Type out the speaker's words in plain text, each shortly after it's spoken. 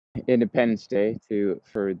Independence Day to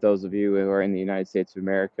for those of you who are in the United States of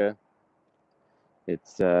America.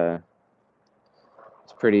 It's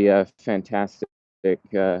it's pretty fantastic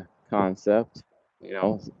concept. You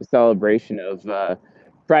know, a celebration of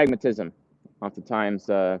pragmatism. Oftentimes,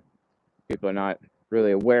 people are not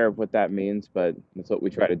really aware of what that means, but that's what we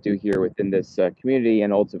try to do here within this community,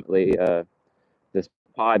 and ultimately this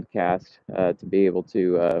podcast to be able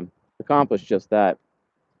to accomplish just that.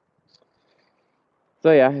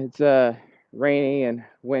 So yeah, it's rainy and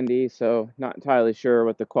windy, so not entirely sure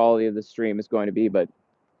what the quality of the stream is going to be, but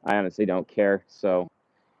I honestly don't care. So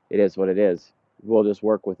it is what it is. We'll just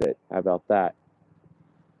work with it. How about that?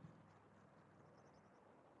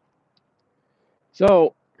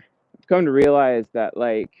 So I've come to realize that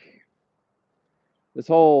like this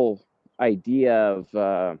whole idea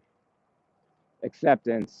of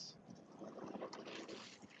acceptance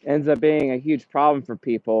ends up being a huge problem for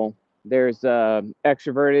people. There's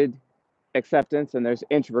extroverted acceptance and there's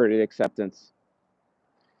introverted acceptance.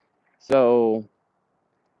 So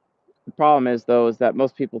the problem is, though, is that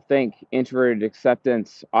most people think introverted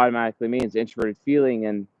acceptance automatically means introverted feeling,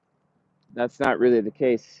 and that's not really the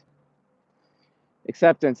case.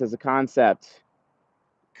 Acceptance as a concept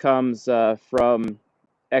comes from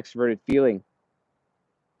extroverted feeling.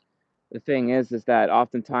 The thing is that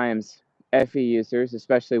oftentimes FE users,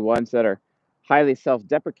 especially ones that are highly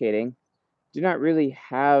self-deprecating, do not really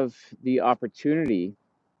have the opportunity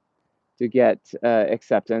to get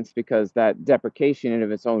acceptance because that deprecation in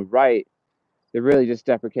of its own right, they're really just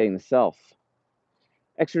deprecating the self.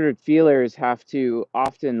 Extroverted feelers have to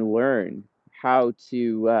often learn how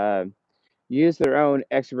to use their own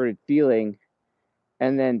extroverted feeling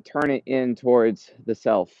and then turn it in towards the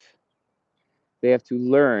self. They have to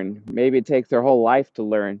learn. Maybe it takes their whole life to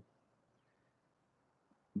learn,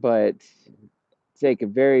 but take a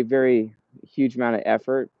very, very huge amount of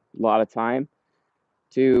effort, a lot of time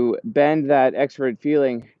to bend that extroverted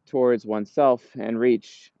feeling towards oneself and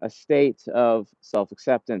reach a state of self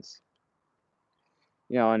acceptance.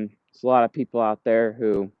 You know, and there's a lot of people out there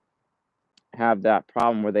who have that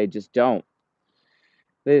problem where they just don't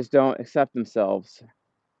accept themselves.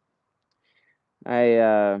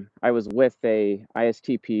 I was with a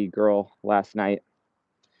ISTP girl last night,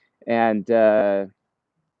 and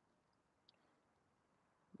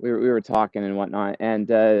we were talking and whatnot,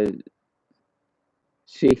 and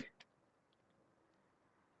she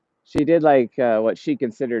she did like what she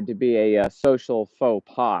considered to be a social faux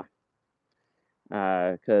pas,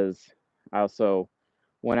 because I also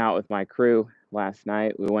went out with my crew last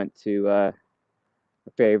night. We went to a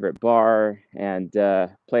favorite bar and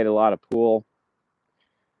played a lot of pool.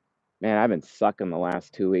 Man, I've been sucking the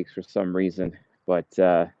last 2 weeks for some reason, but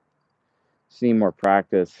just need more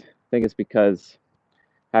practice. I think it's because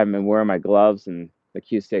I haven't been wearing my gloves and the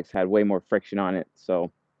cue sticks had way more friction on it, so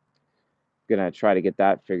I'm gonna try to get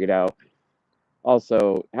that figured out.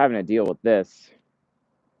 Also, having to deal with this,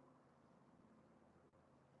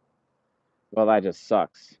 well, that just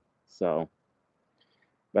sucks. So,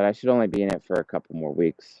 but I should only be in it for a couple more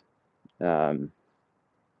weeks. Um,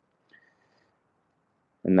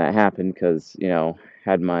 and that happened because,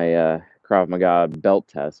 had my Krav Maga belt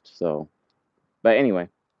test. So, but anyway,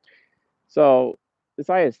 so this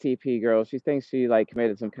ISTP girl, she thinks she like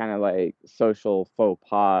committed some kind of like social faux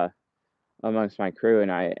pas amongst my crew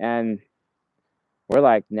and I, and we're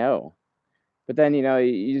like, no. But then,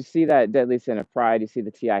 you see that Deadly Sin of Pride, you see the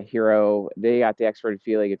TI hero, they got the extroverted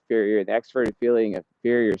feeling inferior. The extroverted feeling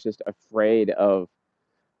inferior is just afraid of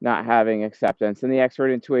not having acceptance. And the expert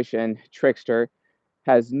intuition trickster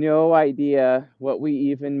has no idea what we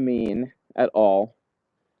even mean at all.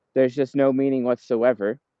 There's just no meaning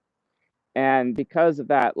whatsoever. And because of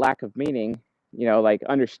that lack of meaning, like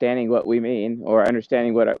understanding what we mean or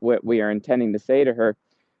understanding what we are intending to say to her,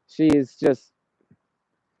 she's just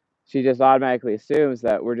she just automatically assumes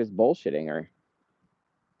that we're just bullshitting her.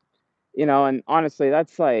 And honestly,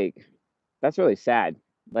 that's really sad.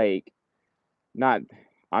 Like, not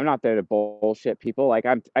I'm not there to bullshit people. Like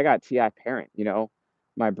I got TI parent,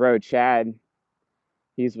 my bro Chad,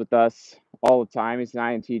 he's with us all the time. He's an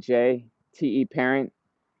INTJ, TE parent.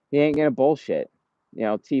 He ain't gonna bullshit.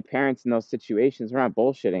 T parents in those situations, we're not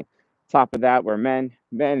bullshitting. Top of that, we're men.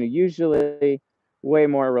 Men are usually way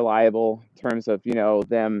more reliable in terms of,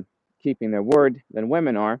 them keeping their word than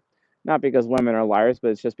women are. Not because women are liars, but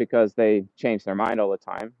it's just because they change their mind all the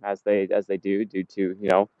time, as they do due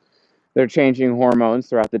to, they're changing hormones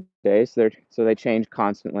throughout the day, so they change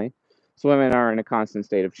constantly. So women are in a constant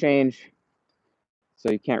state of change,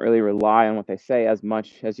 so you can't really rely on what they say as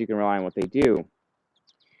much as you can rely on what they do.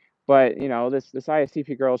 But this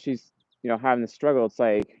ISTP girl, having the struggle. It's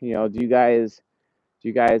like, do you guys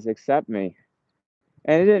accept me?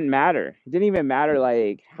 And it didn't matter. It didn't even matter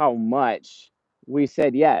like how much we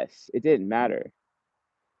said yes. It didn't matter.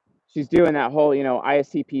 She's doing that whole,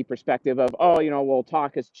 ISTP perspective of, oh, well,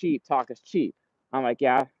 talk is cheap, talk is cheap. I'm like,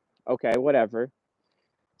 yeah, okay, whatever.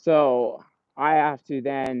 So I have to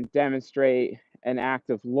then demonstrate an act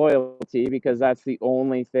of loyalty because that's the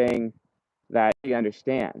only thing that she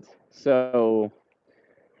understands. So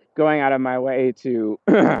going out of my way to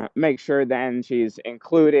make sure then she's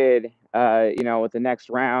included, with the next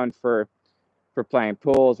round for playing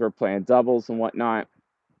pools or playing doubles and whatnot.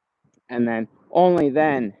 And then only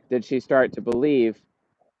then did she start to believe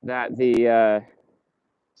that the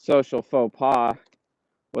social faux pas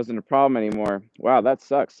wasn't a problem anymore. Wow, that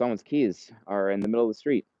sucks. Someone's keys are in the middle of the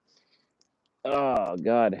street. Oh,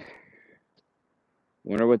 God.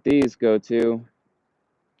 Wonder what these go to.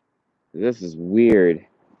 This is weird.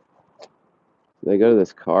 Do they go to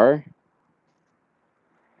this car?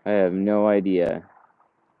 I have no idea.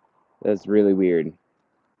 That's really weird.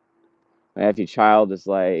 My nephew child is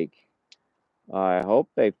like, I hope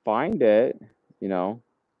they find it, you know.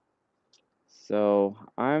 So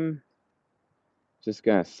I'm just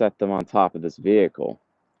gonna set them on top of this vehicle.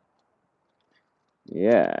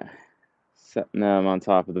 Yeah, setting them on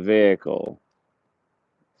top of the vehicle.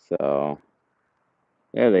 So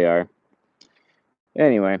there they are.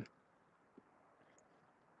 Anyway,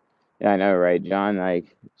 yeah, I know, right, John?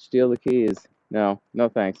 Like, steal the keys. No, no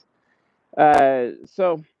thanks.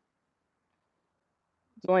 So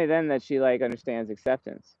it's only then that she like understands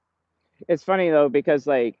acceptance. It's funny though because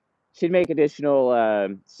like she'd make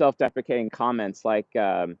additional self-deprecating comments like,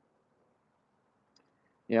 oh,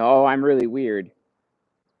 I'm really weird,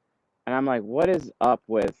 and I'm like, what is up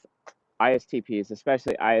with ISTPs,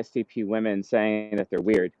 especially ISTP women, saying that they're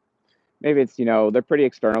weird? Maybe it's they're pretty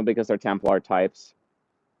external because they're Templar types,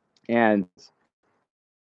 and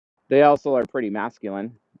they also are pretty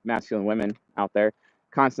masculine women out there,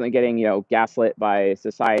 constantly getting gaslit by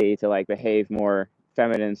society to like behave more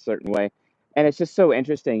feminine, certain way. And it's just so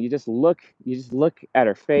interesting. You just look at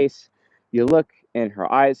her face, you look in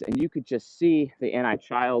her eyes, and you could just see the NI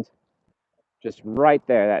child just right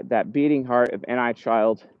there, that beating heart of NI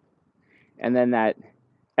child, and then that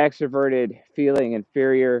extroverted feeling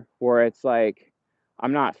inferior, where it's like,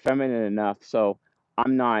 I'm not feminine enough, so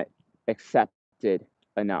I'm not accepted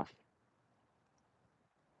enough.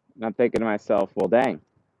 And I'm thinking to myself, well, dang,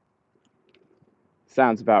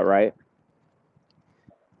 sounds about right.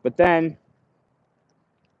 But then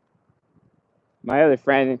my other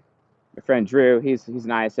friend, my friend Drew, he's an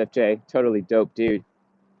ISFJ, totally dope dude.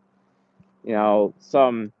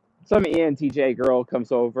 Some ENTJ girl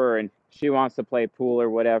comes over and she wants to play pool or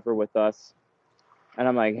whatever with us, and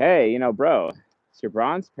I'm like, hey, bro, it's your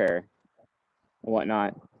bronze pair and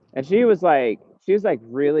whatnot. And she was like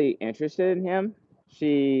really interested in him.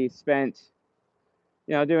 She spent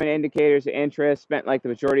doing indicators of interest, spent like the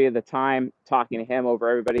majority of the time talking to him over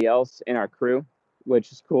everybody else in our crew,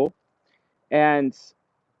 which is cool. And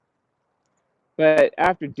but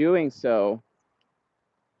after doing so,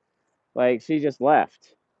 like she just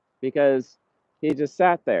left because he just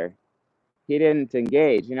sat there. He didn't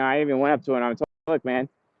engage. I even went up to him and I told him, look, man,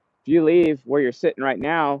 if you leave where you're sitting right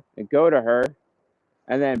now and go to her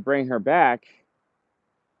and then bring her back,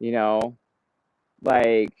 you know,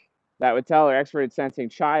 like that would tell her expert sensing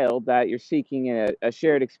child that you're seeking a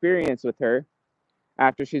shared experience with her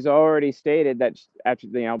after she's already stated that after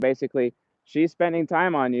basically she's spending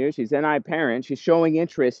time on you. She's an NI parent. She's showing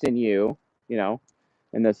interest in you. You know,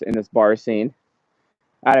 in this bar scene.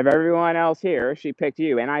 Out of everyone else here, she picked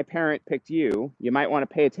you. NI parent picked you. You might want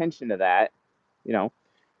to pay attention to that. You know,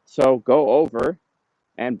 so go over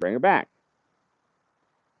and bring her back.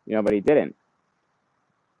 But he didn't.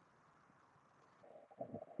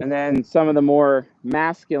 And then some of the more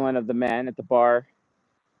masculine of the men at the bar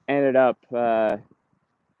ended up, getting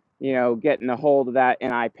a hold of that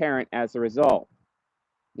NI parent as a result.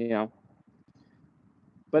 You know,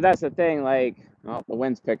 but that's the thing. Like, well, the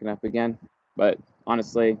wind's picking up again. But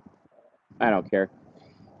honestly, I don't care.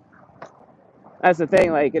 That's the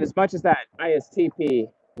thing. Like, and as much as that ISTP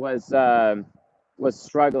was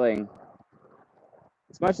struggling,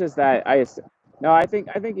 as much as that no, I think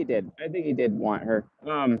he did. I think he did want her.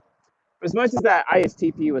 As much as that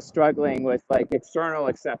ISTP was struggling with like external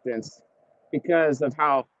acceptance because of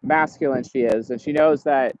how masculine she is, and she knows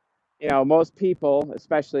that most people,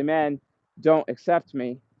 especially men, don't accept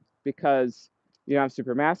me because I'm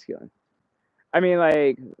super masculine. I mean,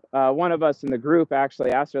 like, one of us in the group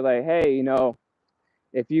actually asked her, like, hey,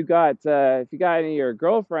 if you got any of your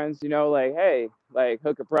girlfriends, like, hey, like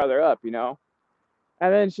hook a brother up, you know?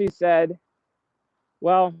 And then she said,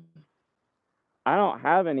 well, I don't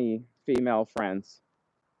have any female friends.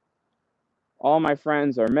 All my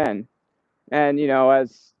friends are men. And, you know,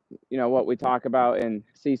 as you know, what we talk about in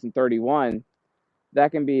season 31,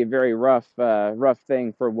 that can be a very rough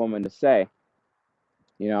thing for a woman to say.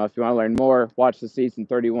 You know, if you want to learn more, watch the season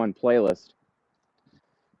 31 playlist.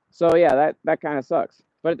 So yeah, that kind of sucks.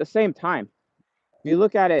 But at the same time, if you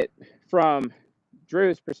look at it from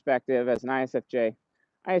Drew's perspective as an ISFJ,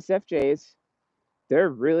 ISFJs, they're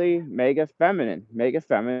really mega feminine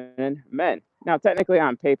men. Now, technically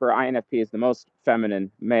on paper, INFP is the most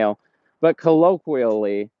feminine male, but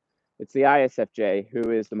colloquially, it's the ISFJ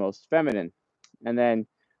who is the most feminine. And then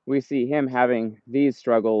we see him having these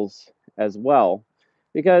struggles as well.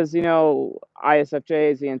 Because, you know,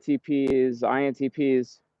 ISFJs, ENTPs,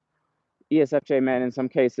 INTPs, ESFJ men in some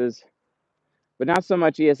cases, but not so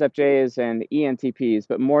much ESFJs and ENTPs,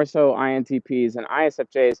 but more so INTPs and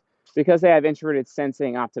ISFJs, because they have introverted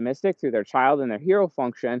sensing optimistic through their child and their hero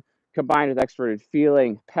function, combined with extroverted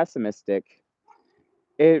feeling pessimistic.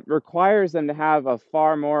 It requires them to have a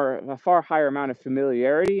far higher amount of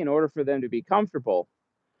familiarity in order for them to be comfortable.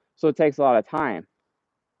 So it takes a lot of time.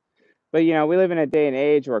 But you know, we live in a day and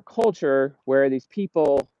age or a culture where these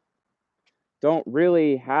people don't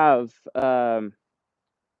really have they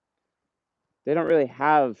don't really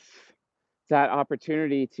have that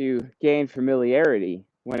opportunity to gain familiarity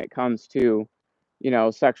when it comes to, you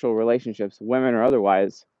know, sexual relationships, women or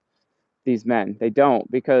otherwise. These men, they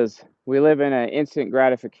don't, because we live in an instant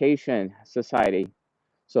gratification society.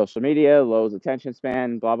 Social media, low attention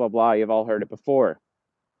span, blah blah blah. You've all heard it before.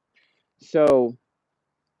 So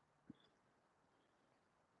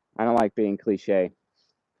I don't like being cliche,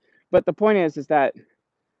 but the point is that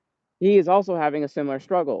he is also having a similar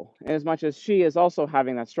struggle, and as much as she is also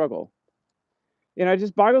having that struggle. You know, it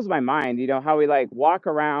just boggles my mind, you know, how we like walk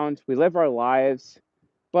around, we live our lives,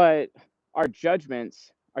 but our judgment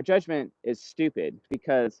is stupid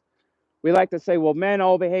because we like to say, well, men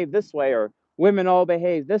all behave this way or women all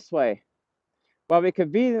behave this way. While we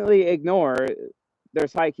conveniently ignore their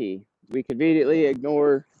psyche, we conveniently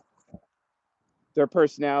ignore their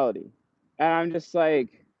personality. And I'm just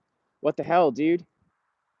like, what the hell, dude?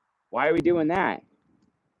 Why are we doing that?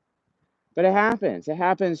 But it happens. It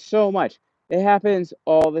happens so much. It happens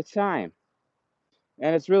all the time.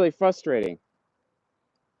 And it's really frustrating.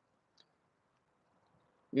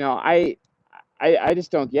 You know, I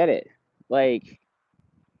just don't get it. Like,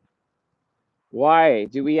 why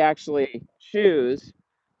do we actually choose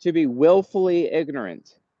to be willfully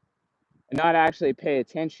ignorant and not actually pay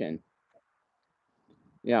attention?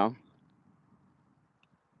 You know,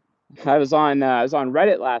 I was on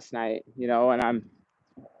Reddit last night, you know, and I'm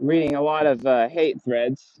reading a lot of hate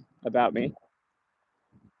threads about me.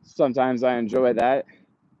 Sometimes I enjoy that.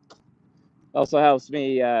 Also helps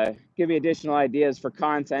me give me additional ideas for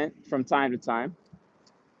content from time to time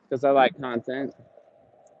because I like content.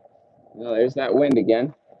 You know, there's that wind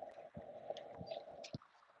again.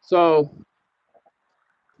 So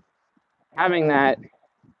having that,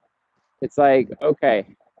 it's like, okay,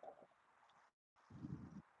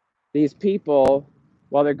 these people,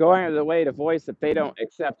 while they're going out of the way to voice that they don't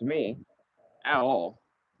accept me at all,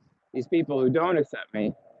 these people who don't accept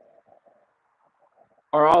me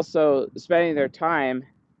are also spending their time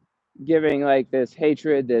giving like this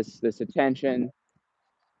hatred, this attention,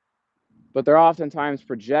 but they're oftentimes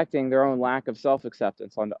projecting their own lack of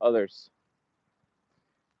self-acceptance onto others.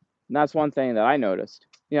 And that's one thing that I noticed.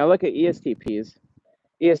 You know, look at ESTPs.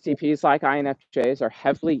 ESTPs, like INFJs, are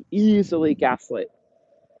heavily, easily gaslit.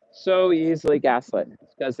 So easily gaslit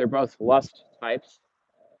because they're both lust types.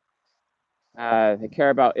 They care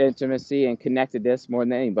about intimacy and connectedness more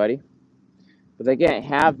than anybody. But they can't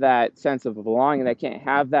have that sense of belonging. They can't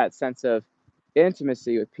have that sense of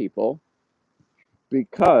intimacy with people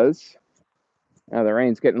because the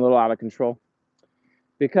rain's getting a little out of control.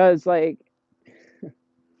 Because, like,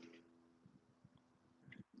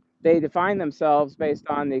 they define themselves based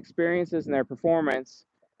on the experiences and their performance,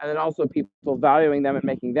 and then also people valuing them and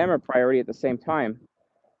making them a priority at the same time.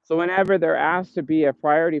 So whenever they're asked to be a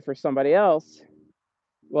priority for somebody else,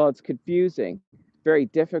 well, it's confusing, very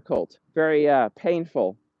difficult, very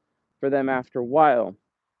painful for them after a while.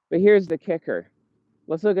 But here's the kicker.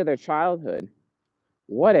 Let's look at their childhood.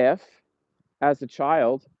 What if, as a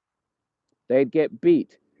child, they'd get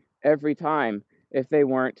beat every time if they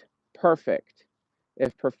weren't perfect?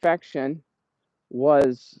 If perfection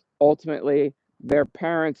was ultimately their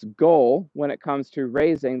parents' goal when it comes to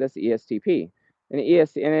raising this ESTP.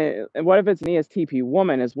 And what if it's an ESTP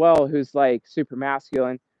woman as well who's like super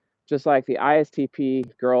masculine, just like the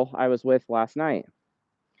ISTP girl I was with last night.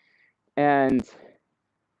 And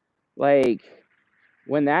like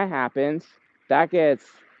when that happens, that gets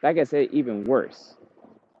it even worse,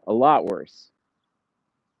 a lot worse.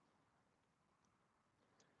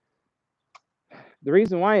 The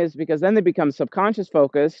reason why is because then they become subconscious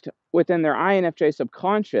focused within their INFJ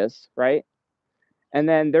subconscious, right? And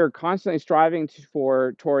then they're constantly striving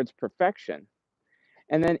towards perfection.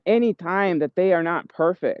 And then any time that they are not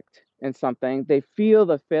perfect in something, they feel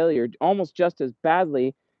the failure almost just as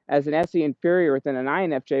badly as an SE inferior within an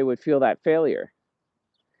INFJ would feel that failure.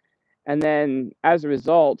 And then as a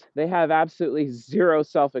result, they have absolutely zero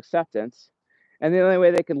self-acceptance. And the only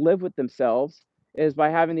way they can live with themselves is by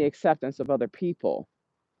having the acceptance of other people.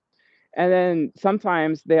 And then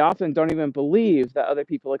sometimes they often don't even believe that other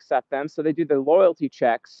people accept them. So they do the loyalty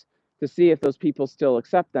checks to see if those people still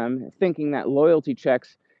accept them, thinking that loyalty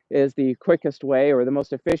checks is the quickest way or the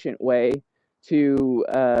most efficient way to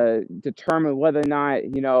determine whether or not,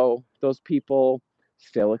 those people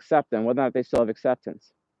still accept them, whether or not they still have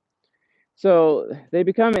acceptance. So they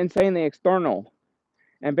become insanely external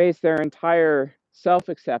and base their entire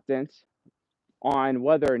self-acceptance on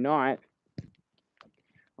whether or not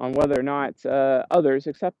others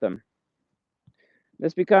accept them.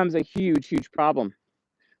 This becomes a huge, huge problem.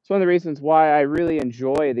 It's one of the reasons why I really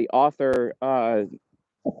enjoy the author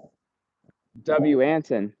W.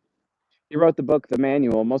 Anson. He wrote the book The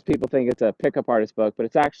Manual. Most people think it's a pickup artist book, but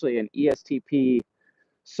it's actually an ESTP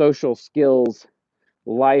social skills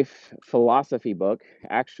life philosophy book,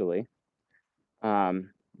 actually.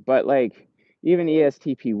 But like even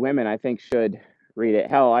ESTP women, I think should read it.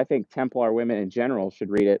 Hell, I think Templar women in general should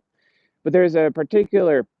read it. But there's a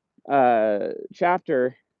particular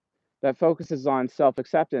chapter that focuses on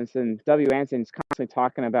self-acceptance, and W. Anson is constantly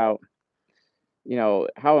talking about,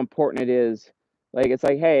 how important it is. Like, it's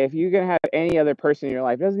like, hey, if you're going to have any other person in your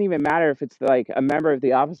life, it doesn't even matter if it's like a member of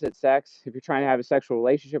the opposite sex, if you're trying to have a sexual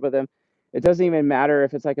relationship with them, it doesn't even matter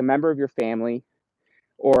if it's like a member of your family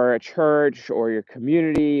or a church or your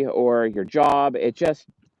community or your job. It just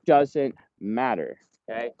doesn't matter,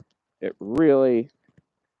 okay? It really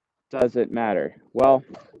doesn't matter. Well,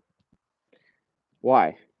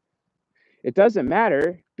 why? It doesn't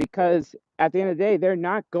matter because at the end of the day, they're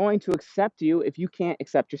not going to accept you if you can't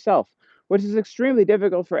accept yourself, which is extremely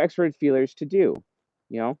difficult for extroverted feelers to do.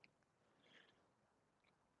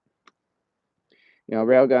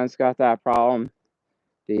 Railgun's got that problem.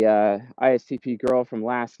 The ISTP girl from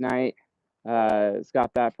last night has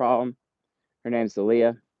got that problem. Her name's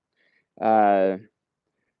Aaliyah.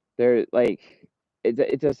 They're like,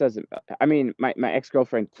 it just doesn't. I mean, my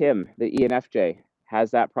ex-girlfriend Kim, the ENFJ, has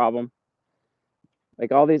that problem.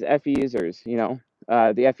 Like all these F users, the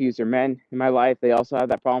F user men in my life, they also have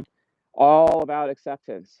that problem. All about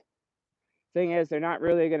acceptance. Thing is, they're not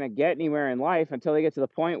really going to get anywhere in life until they get to the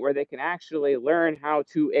point where they can actually learn how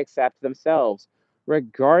to accept themselves,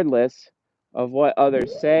 regardless of what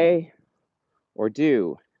others say or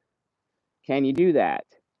do. Can you do that,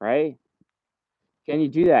 right? Can you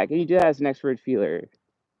do that? Can you do that as an extrovert feeler?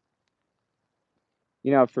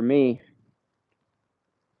 For me,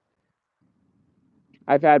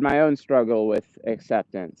 I've had my own struggle with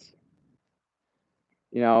acceptance.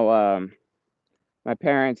 My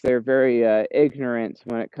parents, they're very ignorant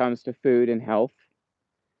when it comes to food and health.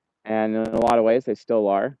 And in a lot of ways, they still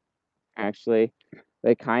are. Actually,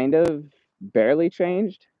 they kind of barely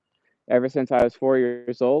changed ever since I was 4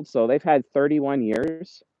 years old. So they've had 31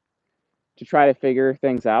 years to try to figure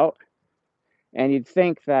things out. And you'd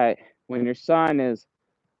think that when your son is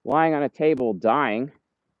lying on a table dying,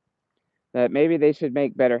 that maybe they should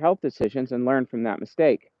make better health decisions and learn from that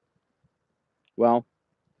mistake. Well,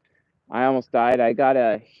 I almost died. I got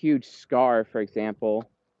a huge scar, for example,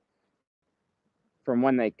 from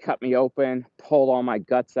when they cut me open, pulled all my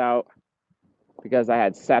guts out because I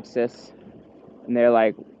had sepsis, and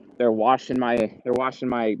they're washing my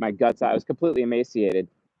guts out. I was completely emaciated.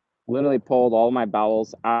 Literally pulled all my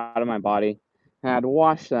bowels out of my body, and I had to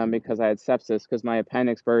wash them because I had sepsis because my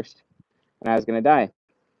appendix burst and I was going to die.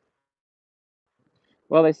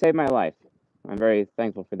 Well, they saved my life. I'm very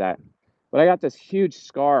thankful for that. But I got this huge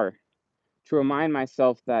scar to remind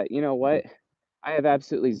myself that, you know what, I have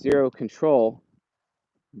absolutely zero control,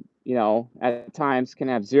 at times can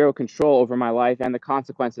have zero control over my life and the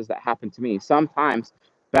consequences that happen to me. Sometimes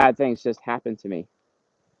bad things just happen to me,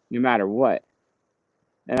 no matter what.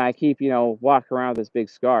 And I keep, walking around with this big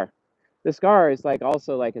scar. The scar is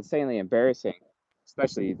also insanely embarrassing,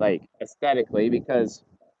 especially aesthetically, because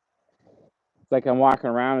it's like I'm walking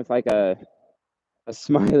around with a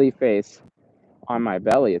smiley face on my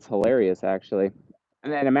belly. It's hilarious, actually.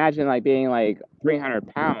 And then imagine like being like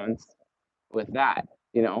 300 pounds with that,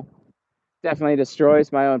 you know? Definitely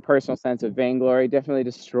destroys my own personal sense of vainglory.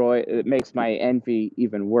 Definitely it makes my envy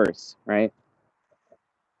even worse, right?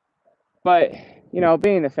 But,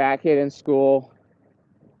 being the fat kid in school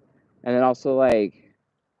and then also like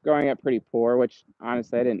growing up pretty poor, which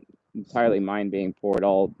honestly I didn't entirely mind being poor at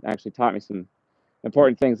all. It actually taught me some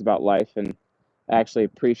important things about life and I actually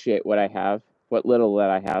appreciate what I have, what little that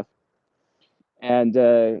I have. And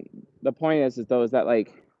the point is though, is that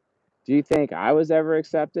like, do you think I was ever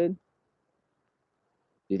accepted?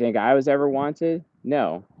 Do you think I was ever wanted?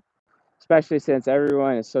 No, especially since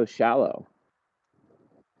everyone is so shallow.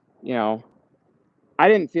 You know, I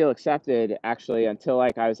didn't feel accepted actually until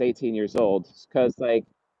like I was 18 years old because like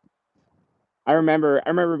I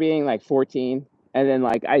remember being like 14 and then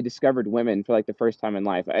like I discovered women for like the first time in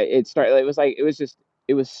life. It started it was like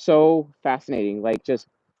it was so fascinating like just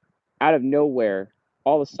out of nowhere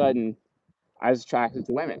all of a sudden I was attracted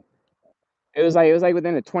to women. It was like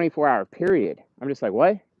within a 24-hour period. I'm just like,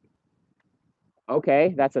 "What?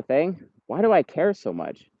 Okay, that's a thing. Why do I care so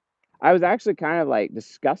much?" I was actually kind of like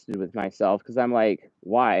disgusted with myself because I'm like,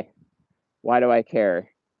 "Why? Why do I care?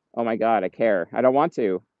 Oh my god, I care. I don't want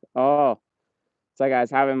to." Oh, it's like I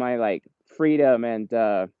was having my like freedom and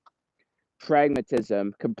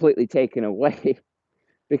pragmatism completely taken away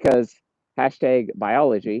because hashtag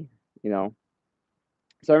biology, you know.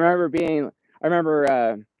 So I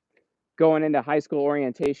remember going into high school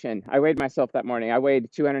orientation. I weighed myself that morning. I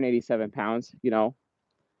weighed 287 pounds,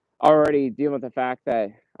 already dealing with the fact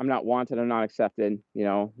that I'm not wanted, I'm not accepted,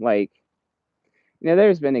 like,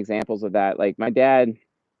 there's been examples of that. Like my dad,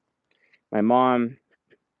 my mom,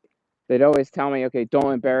 they'd always tell me, okay,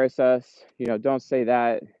 don't embarrass us, don't say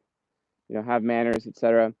that, have manners,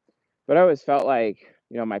 etc. But I always felt like,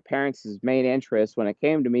 my parents' main interest when it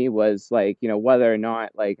came to me was like, whether or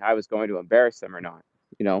not like I was going to embarrass them or not,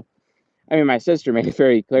 you know. I mean, my sister made it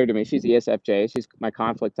very clear to me. She's ESFJ. She's my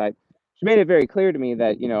conflict type. She made it very clear to me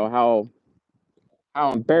that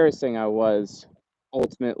how embarrassing I was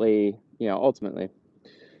ultimately. Ultimately.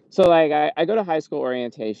 So like I go to high school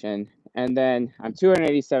orientation, and then I'm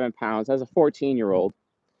 287 pounds as a 14-year-old,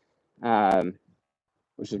 um,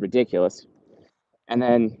 which is ridiculous. And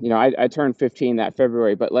then I turned 15 that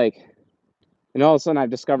February, but like, and all of a sudden I've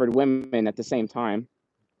discovered women at the same time.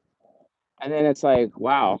 And then it's like,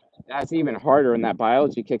 wow, that's even harder when that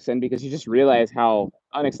biology kicks in because you just realize how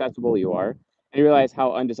unacceptable you are and you realize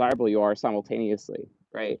how undesirable you are simultaneously,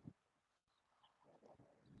 right?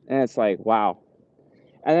 And it's like, wow.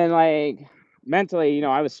 And then like mentally,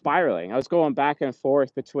 I was spiraling. I was going back and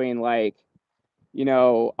forth between like,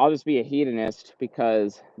 I'll just be a hedonist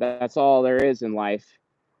because that's all there is in life.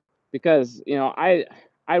 Because,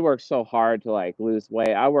 I worked so hard to like lose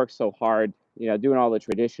weight. I worked so hard, doing all the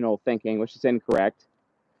traditional thinking, which is incorrect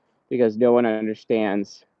because no one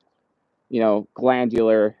understands,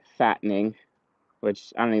 glandular fattening,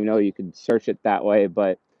 which I don't even know you could search it that way.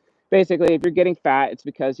 But basically, if you're getting fat, it's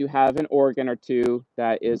because you have an organ or two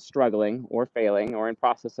that is struggling or failing or in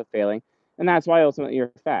process of failing. And that's why ultimately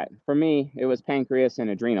you're fat. For me, it was pancreas and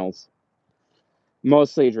adrenals.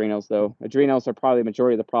 Mostly adrenals, though. Adrenals are probably the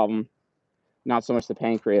majority of the problem, not so much the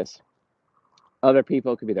pancreas. Other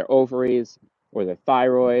people, it could be their ovaries or their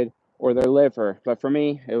thyroid or their liver. But for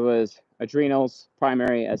me, it was adrenals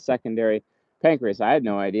primary as secondary. Pancreas, I had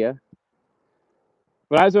no idea.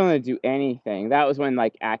 But I was willing to do anything. That was when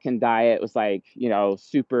like Atkins diet was like,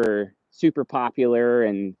 super popular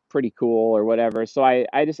and pretty cool or whatever. So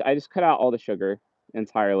I just cut out all the sugar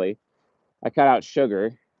entirely. I cut out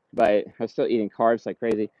sugar, but I was still eating carbs like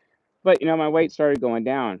crazy. But my weight started going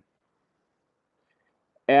down.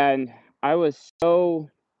 And I was so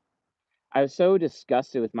I was so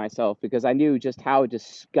disgusted with myself because I knew just how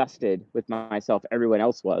disgusted with myself everyone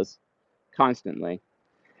else was constantly.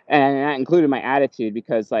 And that included my attitude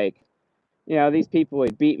because like, these people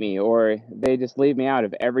would beat me or they just leave me out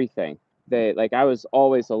of everything. They like I was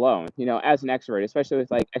always alone, as an extrovert, especially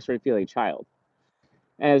with like extrovert feeling child.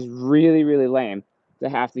 And it's really, really lame to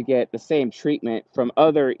have to get the same treatment from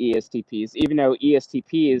other ESTPs, even though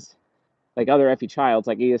ESTPs like other FE childs,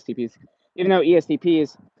 like ESTPs, even though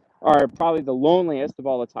ESTPs are probably the loneliest of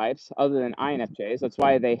all the types, other than INFJs. That's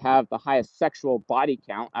why they have the highest sexual body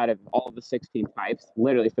count out of all of the 16 types,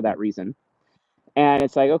 literally for that reason. And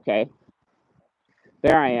it's like, okay,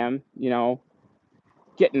 there I am,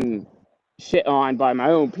 getting shit on by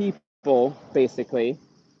my own people, basically,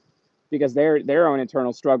 because their own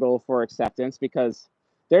internal struggle for acceptance, because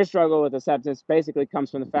their struggle with acceptance basically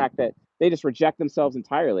comes from the fact that they just reject themselves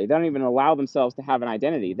entirely. They don't even allow themselves to have an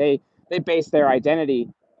identity. They base their identity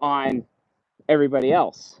on everybody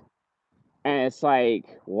else. And it's like,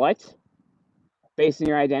 what? Basing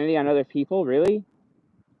your identity on other people, really?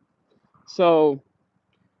 So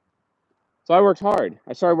so I worked hard.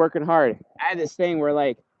 I started working hard. I had this thing where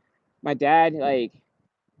like my dad, like,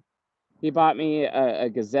 he bought me a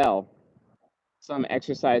Gazelle, some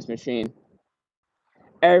exercise machine,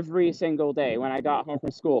 every single day when I got home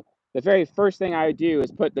from school. The very first thing I would do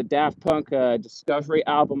is put the Daft Punk Discovery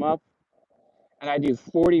album up, and I do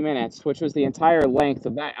 40 minutes, which was the entire length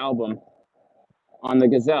of that album, on the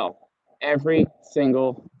Gazelle every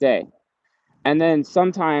single day. And then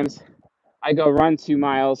sometimes I go run 2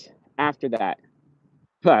 miles after that.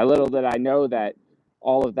 But little did I know that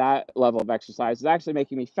all of that level of exercise was actually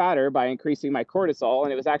making me fatter by increasing my cortisol,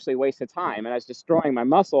 and it was actually a waste of time. And I was destroying my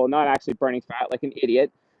muscle, not actually burning fat like an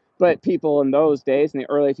idiot. But people in those days, in the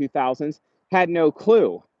early 2000s, had no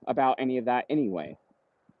clue about any of that anyway.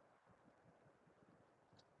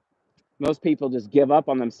 Most people just give up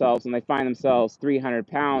on themselves and they find themselves 300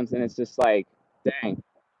 pounds, and it's just like, dang.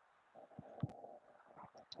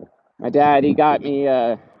 My dad, he got me,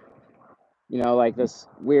 like this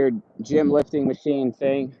weird gym lifting machine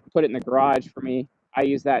thing, put it in the garage for me. I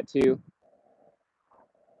use that too.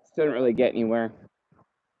 Still didn't really get anywhere.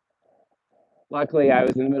 Luckily, I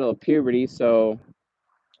was in the middle of puberty,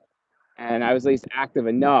 and I was at least active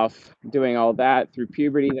enough doing all that through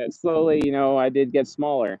puberty that slowly, I did get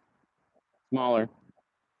smaller,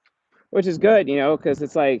 which is good, because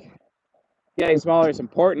it's like getting smaller is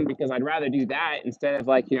important because I'd rather do that instead of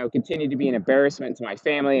like, continue to be an embarrassment to my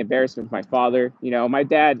family, embarrassment to my father. My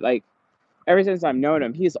dad, like, ever since I've known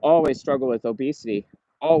him, he's always struggled with obesity.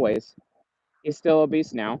 Always. He's still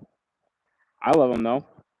obese now. I love him though.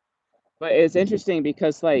 But it's interesting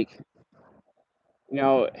because, like, you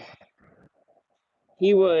know,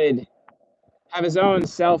 he would have his own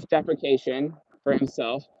self-deprecation for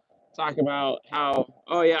himself, talk about how,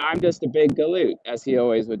 oh yeah, I'm just a big galoot, as he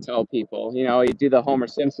always would tell people. He'd do the Homer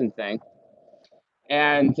Simpson thing.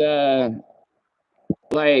 And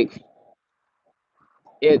like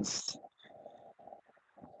it's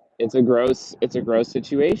it's a gross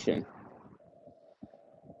situation.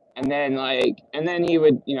 And then he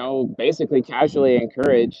would, basically casually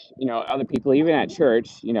encourage, other people, even at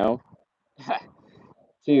church, to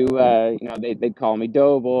they'd call me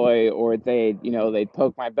doughboy, or they'd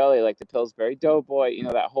poke my belly like the Pillsbury Doughboy,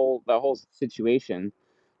 that whole situation.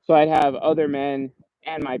 So I'd have other men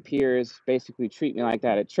and my peers basically treat me like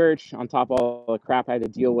that at church, on top of all the crap I had to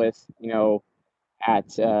deal with,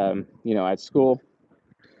 at school.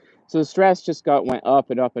 So the stress just went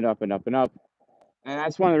up and up and up and up and up. And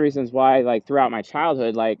that's one of the reasons why, like, throughout my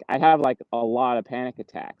childhood, like, I'd have like a lot of panic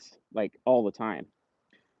attacks, like, all the time.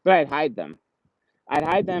 But I'd hide them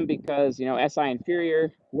because, SI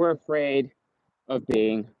inferior, we're afraid of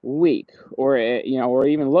being weak, or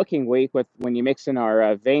even looking weak, with when you mix in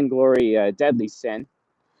our vainglory, deadly sin,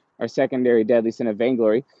 our secondary deadly sin of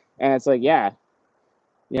vainglory. And it's like, yeah,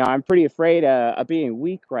 I'm pretty afraid of being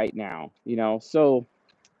weak right now. So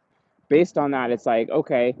based on that, it's like,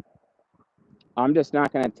 okay, I'm just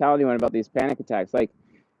not going to tell anyone about these panic attacks, like,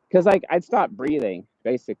 because, like, I'd stop breathing,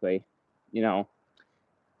 basically. You know,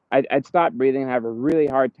 I'd stop breathing and have a really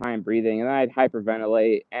hard time breathing, and then I'd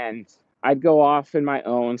hyperventilate, and I'd go off in my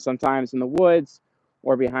own, sometimes in the woods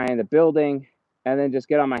or behind a building, and then just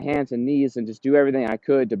get on my hands and knees and just do everything I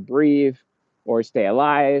could to breathe or stay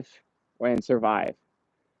alive and survive.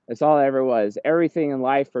 That's all it ever was. Everything in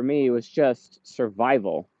life for me was just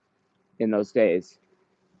survival in those days,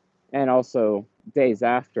 and also days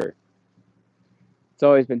after. It's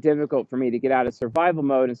always been difficult for me to get out of survival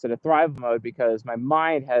mode instead of thrival mode, because my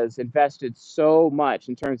mind has invested so much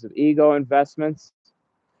in terms of ego investments,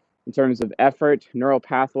 in terms of effort, neural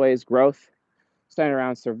pathways, growth, centered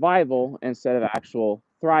around survival instead of actual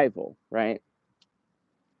thrival, right?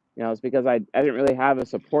 It's because I didn't really have a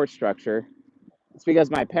support structure. It's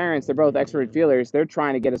because my parents, they're both extrovert feelers. They're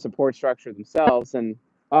trying to get a support structure themselves, and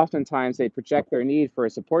oftentimes they project their need for a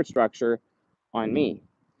support structure on me.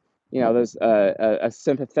 There's a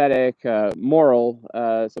sympathetic, moral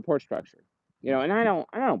support structure. And I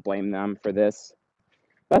don't blame them for this.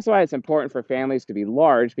 That's why it's important for families to be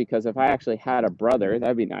large, because if I actually had a brother,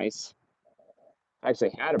 that'd be nice. If I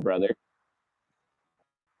actually had a brother,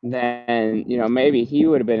 then maybe he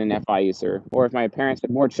would have been an FI user, or if my parents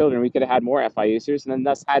had more children, we could have had more FI users, and then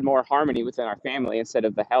thus had more harmony within our family instead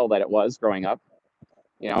of the hell that it was growing up.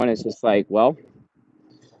 And it's just like, well,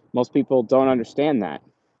 most people don't understand that.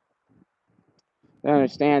 They don't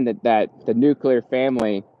understand that the nuclear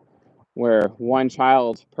family, where one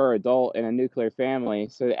child per adult in a nuclear family,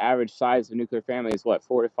 so the average size of a nuclear family is what,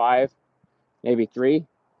 4 to 5, maybe 3.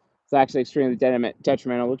 It's actually extremely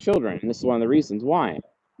detrimental to children, and this is one of the reasons why.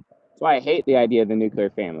 That's why I hate the idea of the nuclear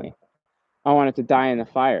family. I want it to die in the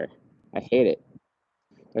fire. I hate it.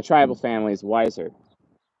 The tribal family is wiser.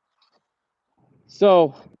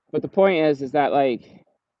 So, but the point is that like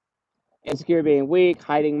insecure, being weak,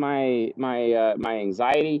 hiding my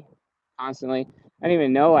anxiety constantly. I didn't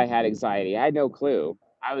even know I had anxiety. I had no clue.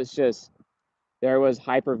 I was just there was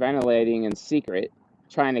hyperventilating in secret,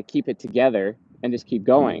 trying to keep it together and just keep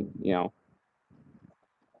going, you know.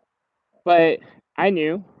 But I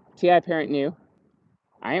knew, TI parent knew,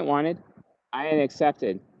 I ain't wanted, I ain't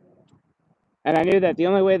accepted. And I knew that the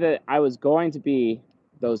only way that I was going to be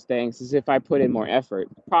those things is if I put in more effort.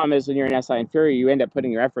 Problem is, when you're an SI inferior, you end up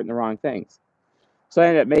putting your effort in the wrong things. So I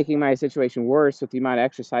ended up making my situation worse with the amount of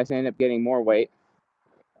exercise. I ended up getting more weight.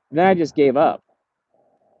 Then I just gave up.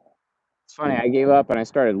 It's funny, I gave up and I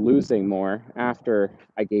started losing more after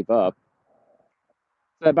I gave up.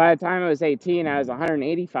 So by the time I was 18, I was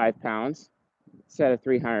 185 pounds instead of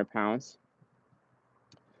 300 pounds.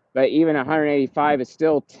 But even 185 is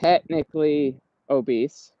still technically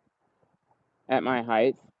obese at my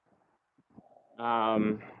height,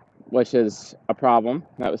 which is a problem.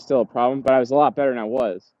 That was still a problem, but I was a lot better than I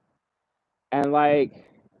was. And like,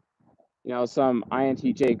 you know, some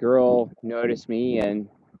INTJ girl noticed me and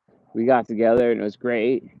we got together and it was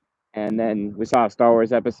great. And then we saw Star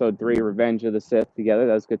Wars Episode 3, Revenge of the Sith together.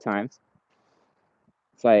 That was good times.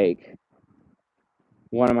 It's like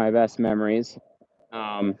one of my best memories.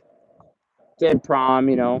 Did prom,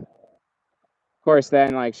 you know. Of course,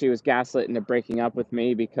 then like she was gaslit into breaking up with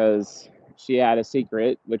me because she had a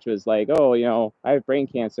secret, which was like, oh, you know, I have brain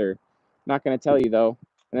cancer. I'm not gonna tell you though.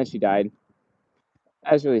 And then she died.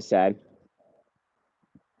 That was really sad.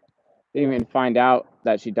 Didn't even find out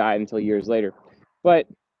that she died until years later. But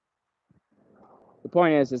the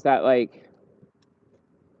point is that like,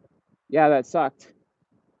 yeah, that sucked.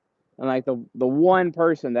 And like the one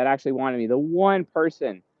person that actually wanted me, the one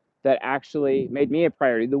person that actually made me a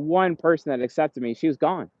priority, the one person that accepted me, she was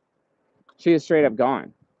gone. She was straight up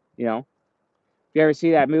gone. You know, if you ever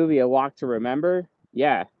see that movie, A Walk to Remember,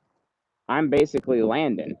 yeah, I'm basically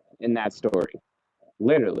Landon in that story,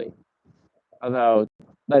 literally. Although,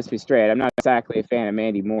 let's be straight, I'm not exactly a fan of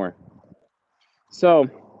Mandy Moore. So,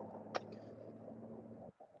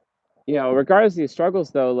 you know, regardless of these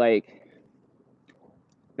struggles, though, like,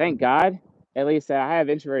 thank God, at least I have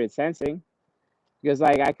introverted sensing because,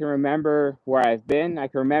 like, I can remember where I've been, I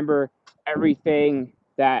can remember everything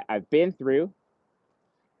that I've been through,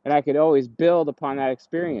 and I could always build upon that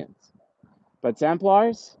experience. But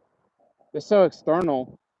Templars, they're so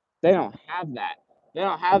external, they don't have that. They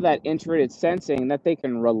don't have that introverted sensing that they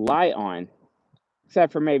can rely on,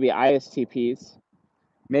 except for maybe ISTPs,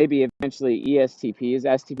 maybe eventually ESTPs.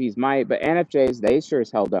 STPs might, but NFJs, they sure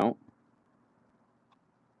as hell don't.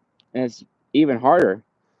 And it's even harder.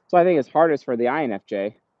 So I think it's hardest for the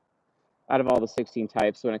INFJ out of all the 16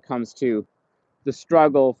 types when it comes to the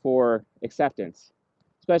struggle for acceptance,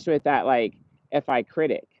 especially with that like FI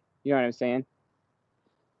critic. You know what I'm saying?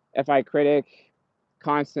 FI critic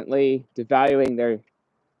constantly devaluing their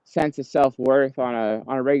sense of self-worth on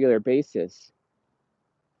a regular basis.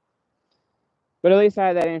 But at least I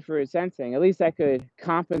had that infrared sensing. At least I could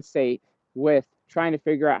compensate with trying to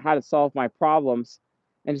figure out how to solve my problems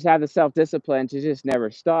and just have the self-discipline to just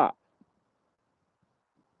never stop.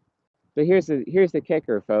 But here's the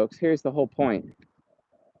kicker, folks. Here's the whole point.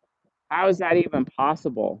 How is that even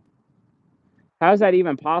possible? How is that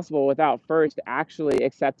even possible without first actually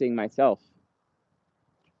accepting myself?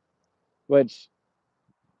 Which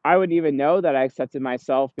I wouldn't even know that I accepted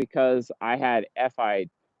myself because I had FI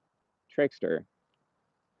trickster.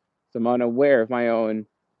 So I'm unaware of my own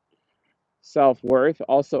self-worth,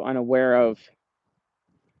 also unaware of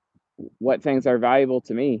what things are valuable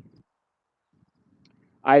to me.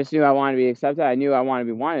 I just knew I wanted to be accepted. I knew I wanted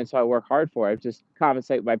to be wanted, so I work hard for it. I just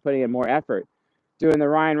compensate by putting in more effort. Doing the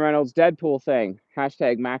Ryan Reynolds Deadpool thing,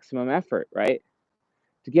 hashtag maximum effort, right?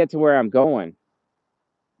 To get to where I'm going.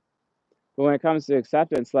 But when it comes to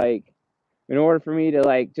acceptance, like, in order for me to,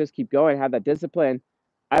 like, just keep going, have that discipline,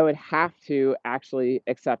 I would have to actually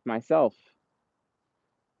accept myself.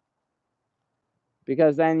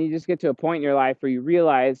 Because then you just get to a point in your life where you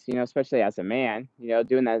realize, you know, especially as a man, you know,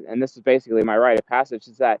 doing that, and this is basically my rite of passage,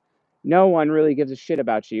 is that no one really gives a shit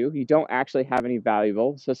about you. You don't actually have any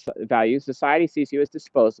value. Society sees you as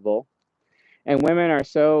disposable. And women are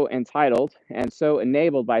so entitled and so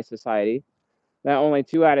enabled by society that only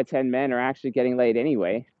 2 out of 10 men are actually getting laid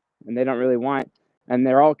anyway. And they don't really want, and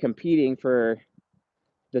they're all competing for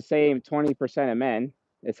the same 20% of men.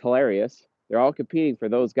 It's hilarious. They're all competing for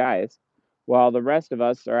those guys while the rest of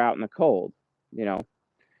us are out in the cold, you know.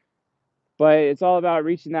 But it's all about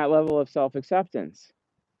reaching that level of self-acceptance.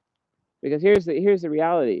 Because here's the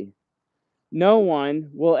reality. No one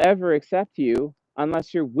will ever accept you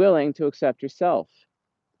unless you're willing to accept yourself.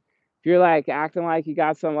 If you're like acting like you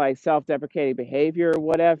got some like self-deprecating behavior or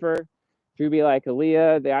whatever, if you be like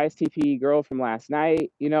Aaliyah, the ISTP girl from last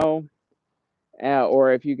night,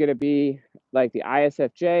 or if you're gonna be like the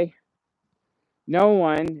ISFJ, no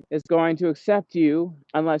one is going to accept you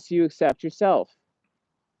unless you accept yourself.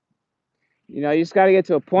 You just got to get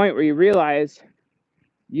to a point where you realize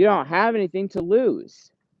you don't have anything to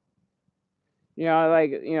lose.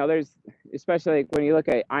 There's especially like when you look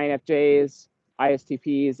at INFJs,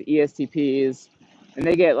 ISTPs, ESTPs, and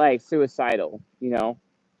they get like suicidal.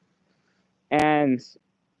 And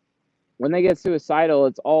when they get suicidal,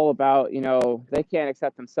 it's all about, they can't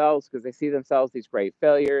accept themselves because they see themselves these great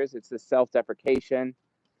failures. It's this self-deprecation.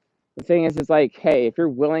 The thing is, it's like, hey, if you're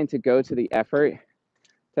willing to go to the effort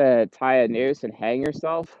to tie a noose and hang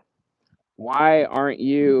yourself, why aren't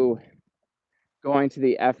you going to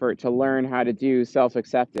the effort to learn how to do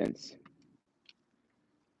self-acceptance?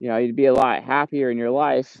 You'd be a lot happier in your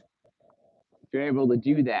life if you're able to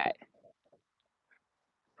do that.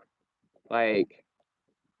 Like,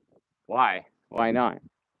 why? Why not?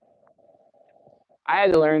 I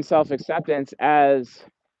had to learn self-acceptance as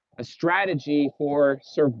a strategy for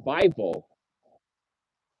survival.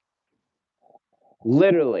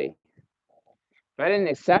 Literally. If I didn't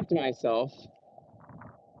accept myself,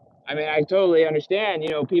 I mean, I totally understand,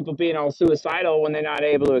 people being all suicidal when they're not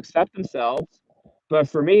able to accept themselves. But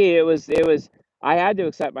for me, it was I had to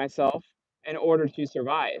accept myself in order to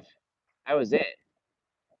survive. That was it.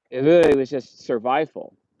 It really was just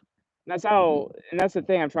survival. And that's the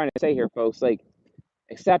thing I'm trying to say here, folks. Like,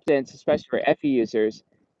 acceptance, especially for FE users,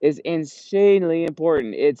 is insanely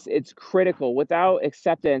important. It's critical. Without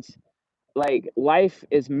acceptance, like, life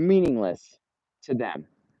is meaningless to them.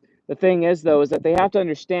 The thing is, though, is that they have to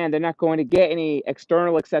understand they're not going to get any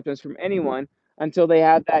external acceptance from anyone until they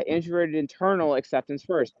have that introverted internal acceptance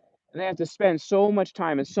first. And they have to spend so much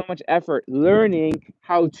time and so much effort learning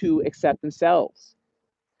how to accept themselves.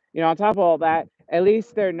 On top of all that, at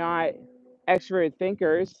least they're not extroverted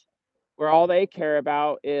thinkers where all they care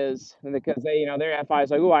about is, because their FI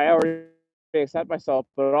is like, oh, I already accept myself,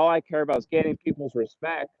 but all I care about is getting people's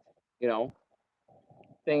respect. You know,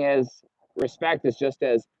 thing is, respect is just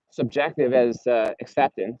as subjective as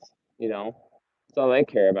acceptance. That's all they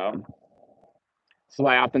care about. So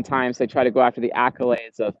why oftentimes they try to go after the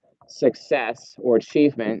accolades of success or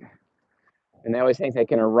achievement, and they always think they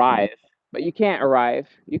can arrive, but you can't arrive.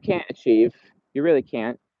 You can't achieve. You really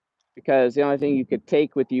can't, because the only thing you could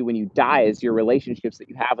take with you when you die is your relationships that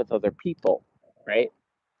you have with other people, right?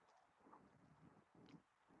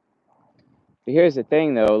 But here's the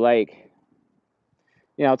thing, though, like,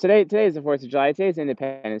 today's the 4th of July. Today's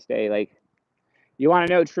Independence Day. Like, you want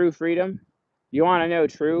to know true freedom? You want to know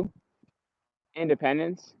true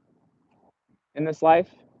independence in this life?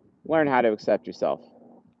 Learn how to accept yourself.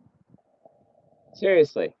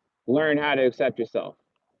 Seriously, learn how to accept yourself.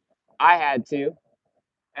 I had to,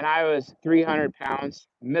 and I was 300 pounds,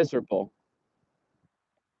 miserable,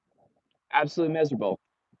 absolutely miserable.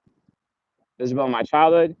 Miserable in my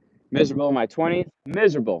childhood, miserable in my 20s,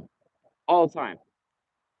 miserable all the time.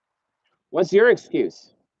 What's your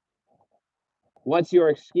excuse? What's your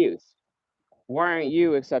excuse? Why aren't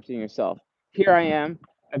you accepting yourself? Here I am,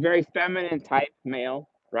 a very feminine type male,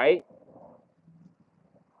 right?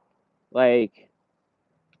 Like,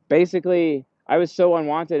 basically, I was so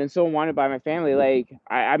unwanted and so unwanted by my family. Like,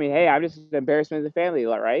 I mean, hey, I'm just an embarrassment to the family,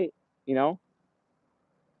 right? You know,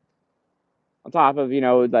 on top of,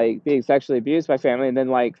 like, being sexually abused by family, and then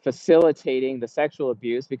like facilitating the sexual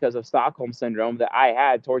abuse because of Stockholm syndrome that I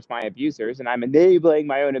had towards my abusers, and I'm enabling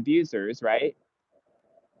my own abusers, right?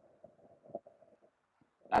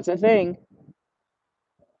 That's a thing.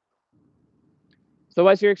 So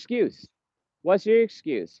what's your excuse? What's your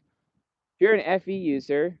excuse? If you're an FE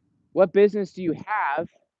user, what business do you have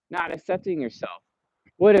not accepting yourself?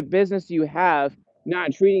 What a business do you have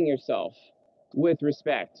not treating yourself with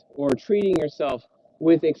respect or treating yourself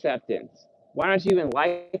with acceptance? Why don't you even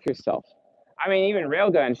like yourself? I mean, even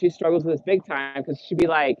Railgun, she struggles with this big time because she'd be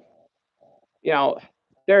like, you know,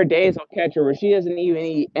 there are days I'll catch her where she doesn't even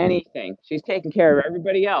eat anything. She's taking care of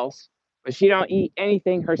everybody else, but she don't eat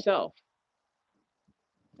anything herself.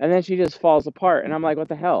 And then she just falls apart. And I'm like, what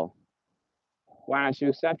the hell? Why don't you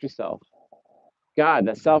accept yourself? God,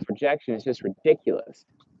 the self-rejection is just ridiculous.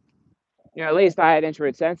 At least I had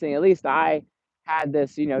introvert sensing. At least I had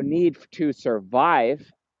this, need to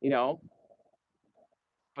survive, you know.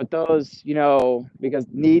 But those, because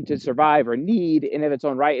need to survive, or need in of its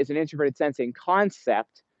own right, is an introverted sensing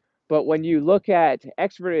concept. But when you look at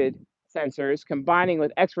extroverted sensors combining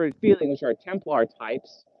with extroverted feeling, which are Templar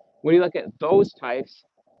types, when you look at those types,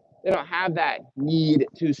 they don't have that need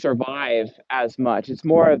to survive as much. It's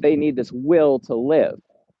more of they need this will to live.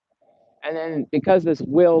 And then because this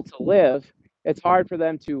will to live, it's hard for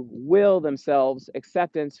them to will themselves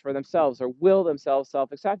acceptance for themselves, or will themselves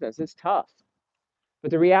self acceptance. It's tough.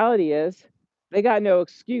 But the reality is, they got no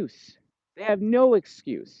excuse. They have no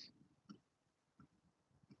excuse.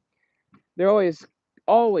 They're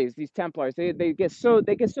always these Templars. They get so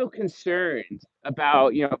concerned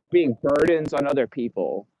about being burdens on other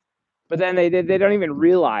people, but then they don't even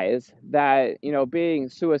realize that being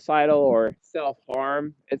suicidal or self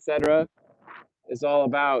harm, etc., is all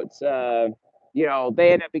about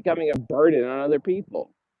they end up becoming a burden on other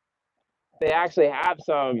people. They actually have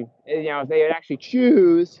some, if they would actually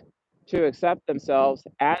choose to accept themselves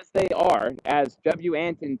as they are, as W.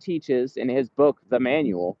 Anton teaches in his book, The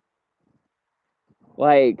Manual,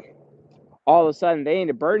 like all of a sudden they ain't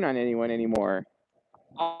a burden on anyone anymore.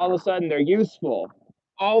 All of a sudden they're useful.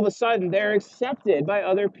 All of a sudden they're accepted by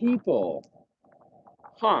other people.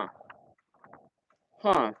 Huh,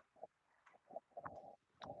 huh.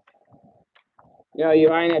 You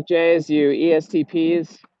INFJs, you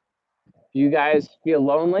ESTPs, you guys feel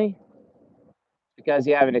lonely because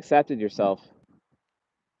you haven't accepted yourself.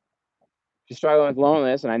 You're struggling with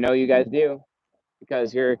loneliness, and I know you guys do,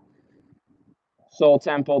 because you're soul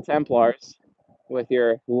temple Templars with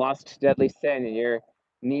your lust, deadly sin, and your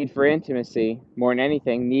need for intimacy more than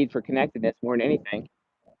anything, need for connectedness more than anything.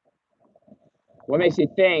 What makes you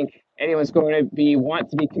think anyone's going to want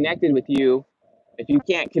to be connected with you if you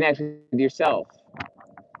can't connect with yourself?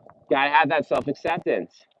 Gotta have that self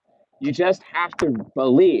acceptance. You just have to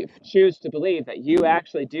choose to believe that you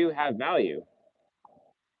actually do have value.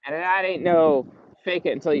 And that ain't no fake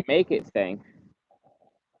it until you make it thing.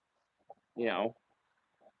 You know,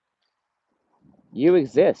 you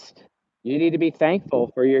exist. You need to be thankful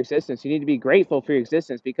for your existence. You need to be grateful for your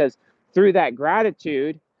existence, because through that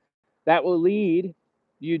gratitude, that will lead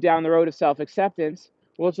you down the road of self acceptance,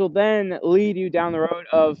 which will then lead you down the road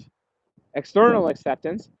of external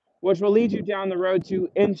acceptance, which will lead you down the road to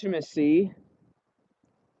intimacy,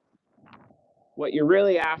 what you're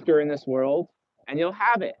really after in this world, and you'll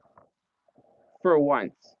have it for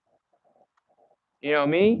once.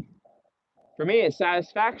 Me? For me, it's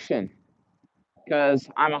satisfaction, because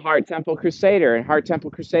I'm a Heart Temple Crusader, and Heart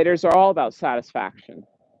Temple Crusaders are all about satisfaction.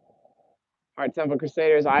 Heart Temple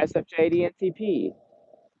Crusaders, ISFJ, DNTP.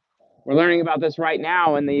 We're learning about this right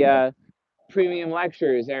now in the premium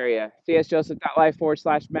lectures area,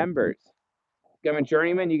 csjoseph.life/members. Become a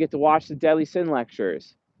journeyman, you get to watch the Deadly Sin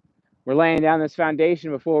lectures. We're laying down this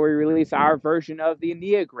foundation before we release our version of the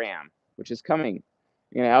Enneagram, which is coming.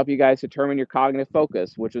 I'm going to help you guys determine your cognitive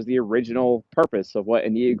focus, which was the original purpose of what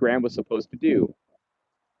Enneagram was supposed to do.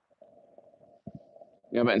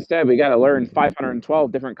 But instead, we got to learn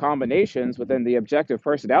 512 different combinations within the objective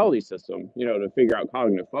personality system, to figure out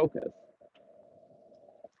cognitive focus.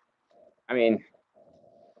 I mean,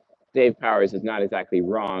 Dave Powers is not exactly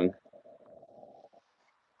wrong.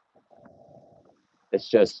 It's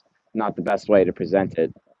just not the best way to present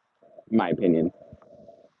it, in my opinion.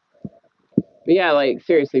 But yeah,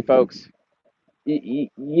 seriously, folks,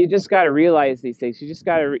 you just got to realize these things. You just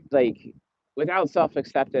got to, without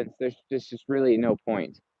self-acceptance, there's just really no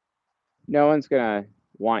point. No one's going to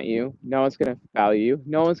want you. No one's going to value you.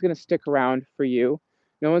 No one's going to stick around for you.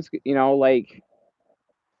 No one's,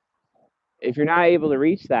 if you're not able to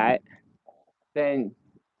reach that, then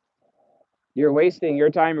you're wasting your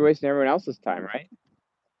time, you're wasting everyone else's time, right?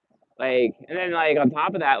 And then on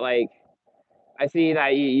top of that, I see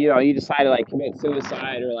that you decide to commit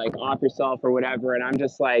suicide, or off yourself or whatever, and I'm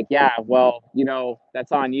just yeah, well,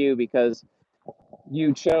 that's on you, because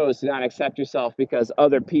you chose to not accept yourself because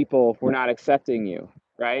other people were not accepting you,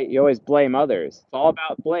 right? You always blame others. It's all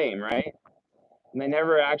about blame, right? And they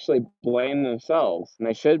never actually blame themselves, and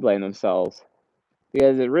they should blame themselves,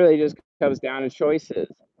 because it really just comes down to choices.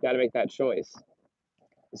 You got to make that choice.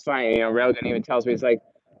 It's funny, Railgun even tells me, it's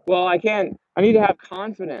well, I need to have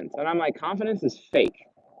confidence. And I'm like, confidence is fake.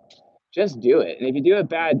 Just do it. And if you do a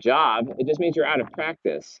bad job, it just means you're out of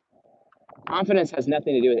practice. Confidence has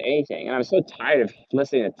nothing to do with anything. And I'm so tired of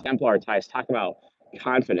listening to Templar types talk about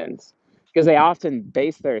confidence, because they often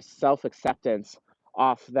base their self-acceptance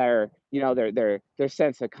off their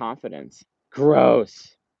sense of confidence.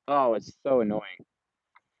 Gross. Oh, it's so annoying.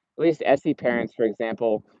 At least SE parents, for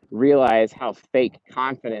example, realize how fake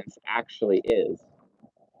confidence actually is.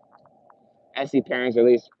 SE parents are at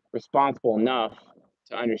least responsible enough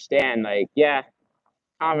to understand, like, yeah,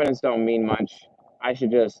 confidence don't mean much. I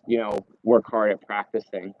should just, work hard at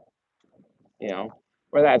practicing, you know.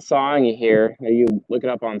 Or that song you hear, that you look it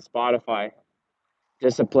up on Spotify,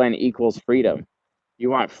 discipline equals freedom. You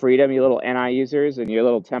want freedom, you little NI users and your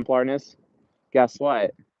little Templarness? Guess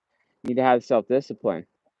what? You need to have self-discipline.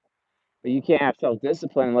 But you can't have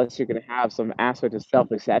self-discipline unless you're going to have some aspect of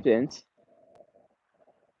self-acceptance,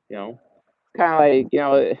 you know. Kind of like,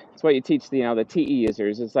 it's what you teach the TE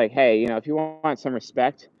users. It's like, hey, if you want some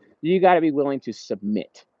respect, you got to be willing to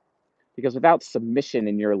submit. Because without submission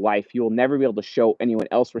in your life, you will never be able to show anyone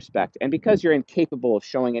else respect. And because you're incapable of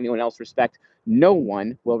showing anyone else respect, no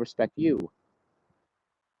one will respect you.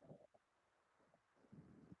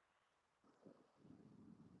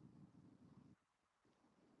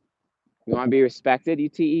 You want to be respected, you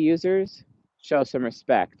TE users? Show some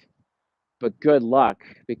respect. But good luck,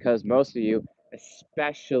 because most of you,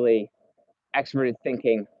 especially extroverted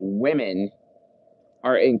thinking women,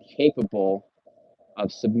 are incapable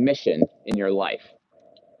of submission in your life.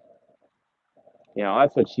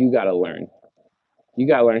 That's what you got to learn. You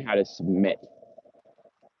got to learn how to submit.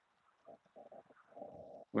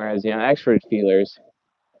 Whereas, extrovert feelers,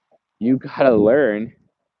 you got to learn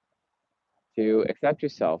to accept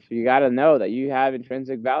yourself. You got to know that you have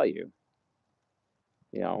intrinsic value.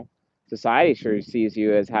 You know, society sure sees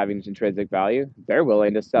you as having intrinsic value. They're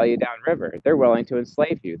willing to sell you downriver. They're willing to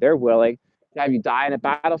enslave you. They're willing to have you die in a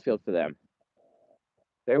battlefield for them.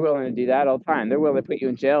 They're willing to do that all the time. They're willing to put you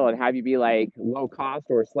in jail and have you be like low cost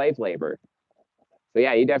or slave labor. So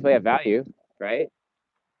yeah, you definitely have value, right?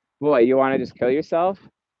 Boy, you want to just kill yourself?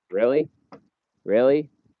 Really? Really?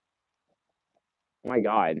 Oh my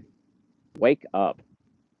God. Wake up.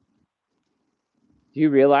 Do you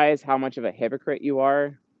realize how much of a hypocrite you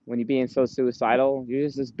are when you're being so suicidal? You're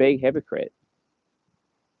just this big hypocrite.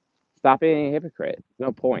 Stop being a hypocrite.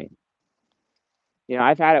 No point.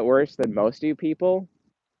 I've had it worse than most of you people,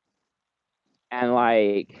 and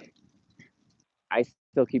like, I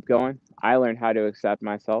still keep going. I learned how to accept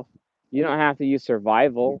myself. You don't have to use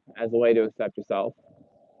survival as a way to accept yourself.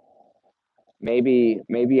 Maybe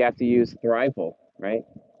you have to use thrival, right?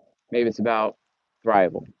 Maybe it's about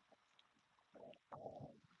thrival.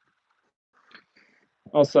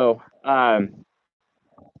 Also,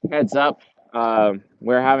 heads up,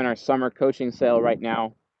 we're having our summer coaching sale right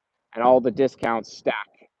now, and all the discounts stack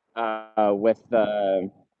with the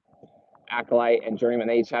Acolyte and Journeyman.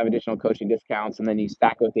 They each have additional coaching discounts, and then you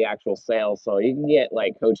stack it with the actual sale. So you can get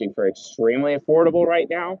like coaching for extremely affordable right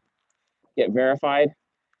now. Get verified.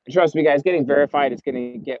 And trust me, guys, getting verified is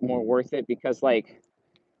going to get more worth it because like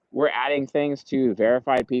we're adding things to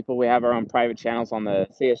verified people. We have our own private channels on the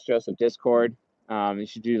CS Joseph Discord. You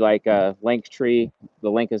should do like a link tree. The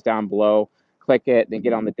link is down below. Click it, then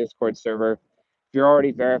get on the Discord server. If you're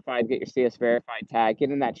already verified, get your CS verified tag.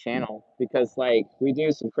 Get in that channel because like we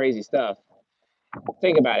do some crazy stuff.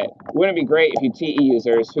 Think about it. Wouldn't it be great if you TE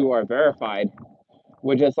users who are verified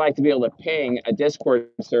would just like to be able to ping a Discord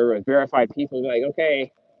server with verified people? Be like,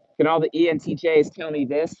 okay, can all the ENTJs tell me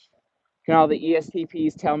this? Can all the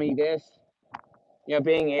ESTPs tell me this?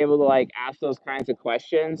 Being able to like ask those kinds of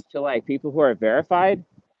questions to like people who are verified,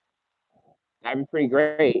 that'd be pretty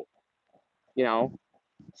great. You know,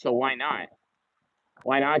 so why not?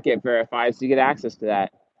 Why not get verified so you get access to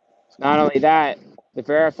that? Not only that, the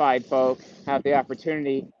verified folk have the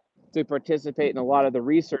opportunity to participate in a lot of the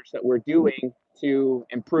research that we're doing to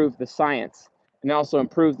improve the science and also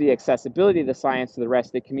improve the accessibility of the science to the rest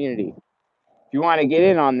of the community. If you want to get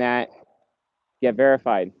in on that, get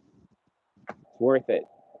verified. It's worth it.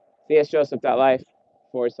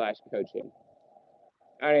 csjoseph.life/coaching.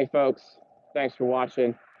 All right, folks, thanks for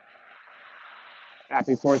watching.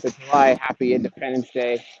 Happy 4th of July. Happy Independence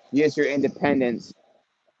Day. Use your independence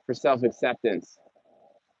for self-acceptance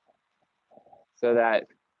so that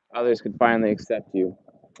others can finally accept you.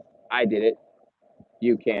 I did it.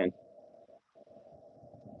 You can.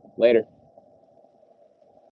 Later.